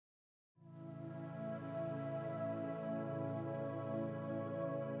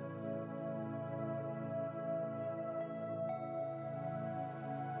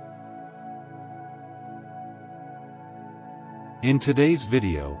In today's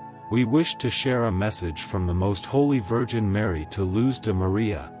video, we wish to share a message from the Most Holy Virgin Mary to Luz de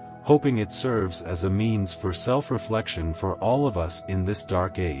Maria, hoping it serves as a means for self-reflection for all of us in this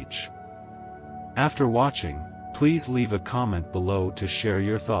dark age. After watching, please leave a comment below to share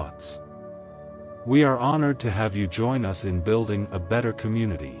your thoughts. We are honored to have you join us in building a better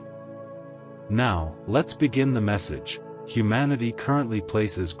community. Now, let's begin the message. Humanity currently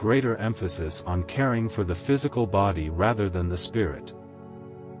places greater emphasis on caring for the physical body rather than the spirit.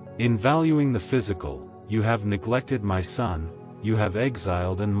 In valuing the physical, you have neglected my son, you have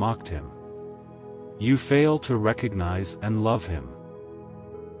exiled and mocked him. You fail to recognize and love him.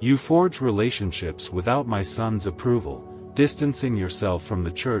 You forge relationships without my son's approval, distancing yourself from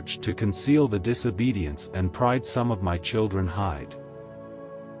the church to conceal the disobedience and pride some of my children hide.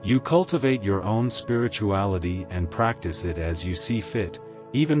 You cultivate your own spirituality and practice it as you see fit,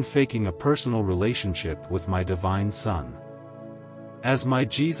 even faking a personal relationship with my divine Son. As my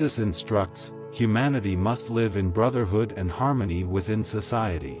Jesus instructs, humanity must live in brotherhood and harmony within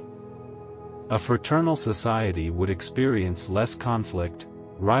society. A fraternal society would experience less conflict,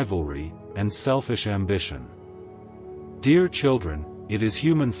 rivalry, and selfish ambition. Dear children, it is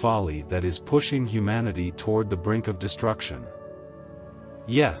human folly that is pushing humanity toward the brink of destruction.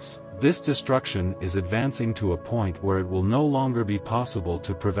 Yes, this destruction is advancing to a point where it will no longer be possible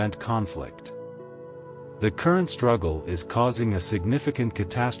to prevent conflict. The current struggle is causing a significant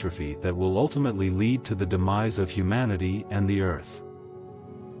catastrophe that will ultimately lead to the demise of humanity and the earth.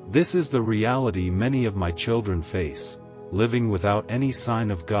 This is the reality many of my children face, living without any sign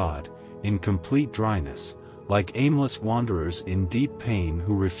of God, in complete dryness, like aimless wanderers in deep pain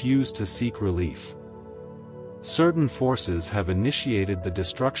who refuse to seek relief. Certain forces have initiated the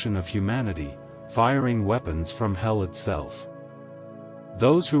destruction of humanity, firing weapons from hell itself.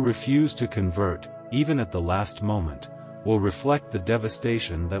 Those who refuse to convert, even at the last moment, will reflect the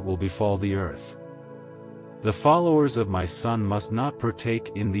devastation that will befall the earth. The followers of my Son must not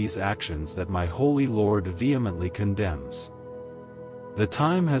partake in these actions that my Holy Lord vehemently condemns. The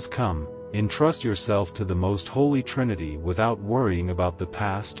time has come, entrust yourself to the Most Holy Trinity without worrying about the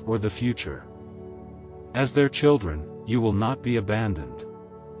past or the future. As their children, you will not be abandoned.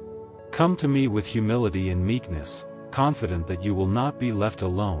 Come to me with humility and meekness, confident that you will not be left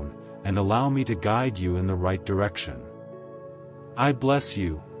alone, and allow me to guide you in the right direction. I bless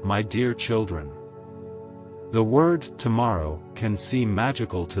you, my dear children. The word tomorrow can seem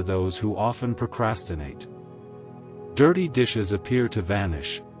magical to those who often procrastinate. Dirty dishes appear to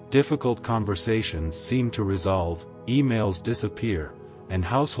vanish, difficult conversations seem to resolve, emails disappear, and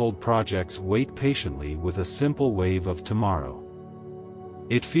household projects wait patiently with a simple wave of tomorrow.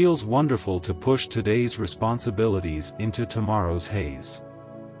 It feels wonderful to push today's responsibilities into tomorrow's haze.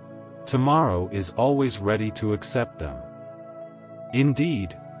 Tomorrow is always ready to accept them.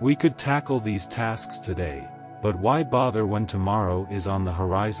 Indeed, we could tackle these tasks today, but why bother when tomorrow is on the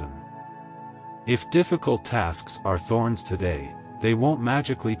horizon? If difficult tasks are thorns today, they won't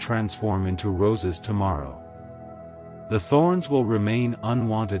magically transform into roses tomorrow. The thorns will remain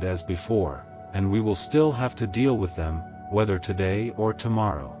unwanted as before, and we will still have to deal with them, whether today or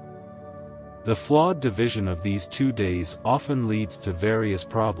tomorrow. The flawed division of these 2 days often leads to various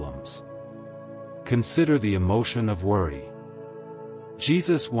problems. Consider the emotion of worry.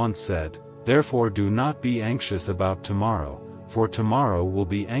 Jesus once said, "Therefore do not be anxious about tomorrow, for tomorrow will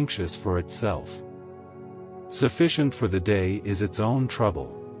be anxious for itself. Sufficient for the day is its own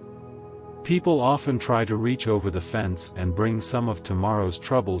trouble." People often try to reach over the fence and bring some of tomorrow's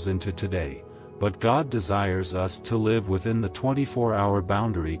troubles into today, but God desires us to live within the 24-hour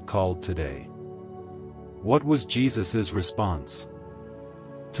boundary called today. What was Jesus' response?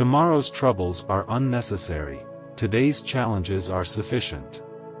 Tomorrow's troubles are unnecessary, today's challenges are sufficient.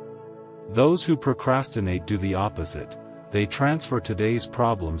 Those who procrastinate do the opposite, they transfer today's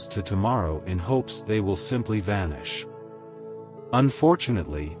problems to tomorrow in hopes they will simply vanish.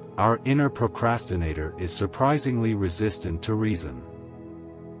 Unfortunately, our inner procrastinator is surprisingly resistant to reason.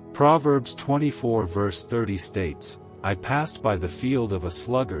 Proverbs 24 verse 30 states, "I passed by the field of a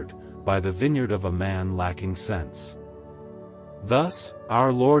sluggard, by the vineyard of a man lacking sense." Thus,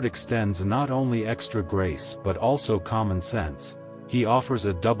 our Lord extends not only extra grace but also common sense. He offers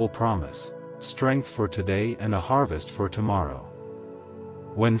a double promise, strength for today and a harvest for tomorrow.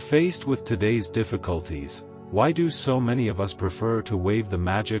 When faced with today's difficulties, why do so many of us prefer to wave the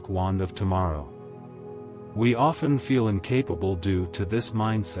magic wand of tomorrow? We often feel incapable due to this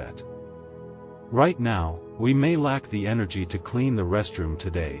mindset. Right now, we may lack the energy to clean the restroom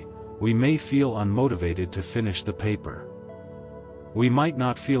today, we may feel unmotivated to finish the paper. We might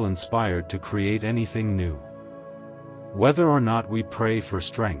not feel inspired to create anything new. Whether or not we pray for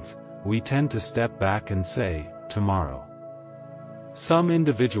strength, we tend to step back and say, tomorrow. Some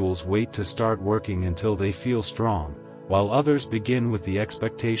individuals wait to start working until they feel strong, while others begin with the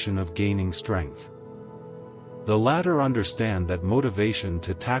expectation of gaining strength. The latter understand that motivation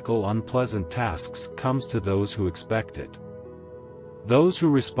to tackle unpleasant tasks comes to those who expect it. Those who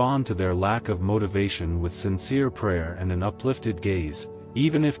respond to their lack of motivation with sincere prayer and an uplifted gaze,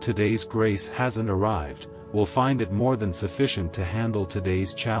 even if today's grace hasn't arrived, will find it more than sufficient to handle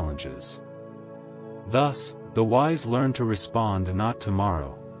today's challenges. Thus, the wise learn to respond not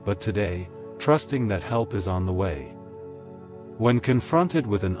tomorrow, but today, trusting that help is on the way. When confronted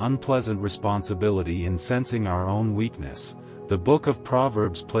with an unpleasant responsibility in sensing our own weakness, the book of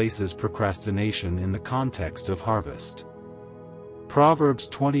Proverbs places procrastination in the context of harvest. Proverbs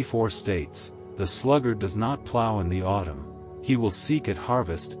 24 states, "The sluggard does not plow in the autumn, he will seek at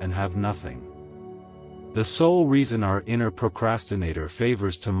harvest and have nothing." The sole reason our inner procrastinator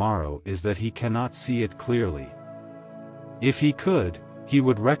favors tomorrow is that he cannot see it clearly. If he could, he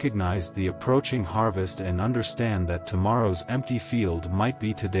would recognize the approaching harvest and understand that tomorrow's empty field might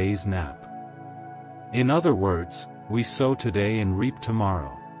be today's nap. In other words, we sow today and reap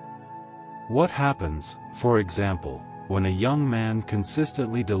tomorrow. What happens, for example, when a young man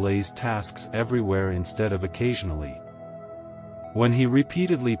consistently delays tasks everywhere instead of occasionally? When he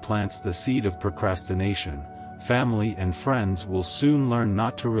repeatedly plants the seed of procrastination, family and friends will soon learn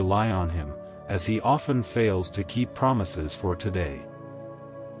not to rely on him, as he often fails to keep promises for today.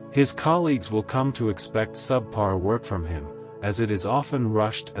 His colleagues will come to expect subpar work from him, as it is often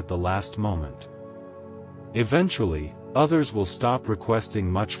rushed at the last moment. Eventually, others will stop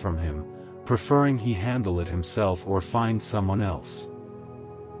requesting much from him, preferring he handle it himself or find someone else.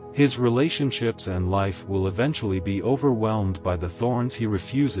 His relationships and life will eventually be overwhelmed by the thorns he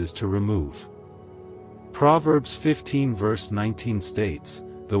refuses to remove. Proverbs 15 verse 19 states,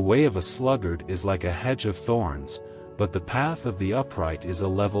 "The way of a sluggard is like a hedge of thorns, but the path of the upright is a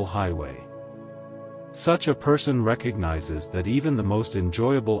level highway." Such a person recognizes that even the most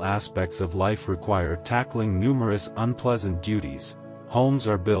enjoyable aspects of life require tackling numerous unpleasant duties. Homes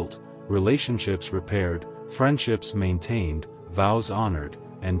are built, relationships repaired, friendships maintained, vows honored,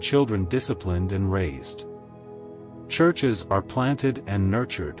 and children disciplined and raised. Churches are planted and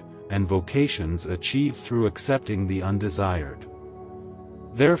nurtured, and vocations achieved through accepting the undesired.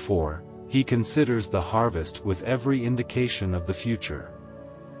 Therefore, he considers the harvest with every indication of the future.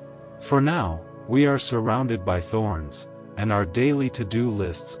 For now, we are surrounded by thorns, and our daily to-do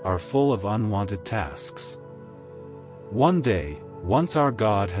lists are full of unwanted tasks. One day, once our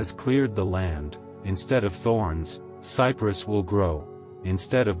God has cleared the land, instead of thorns, cypress will grow,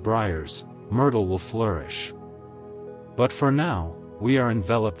 instead of briars, myrtle will flourish. But for now, we are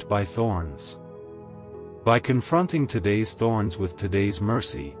enveloped by thorns. By confronting today's thorns with today's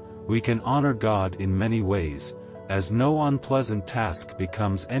mercy, we can honor God in many ways, as no unpleasant task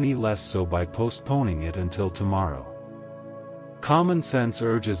becomes any less so by postponing it until tomorrow. Common sense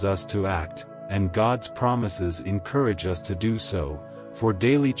urges us to act, and God's promises encourage us to do so, for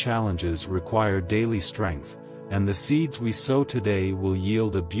daily challenges require daily strength, and the seeds we sow today will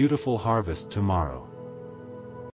yield a beautiful harvest tomorrow.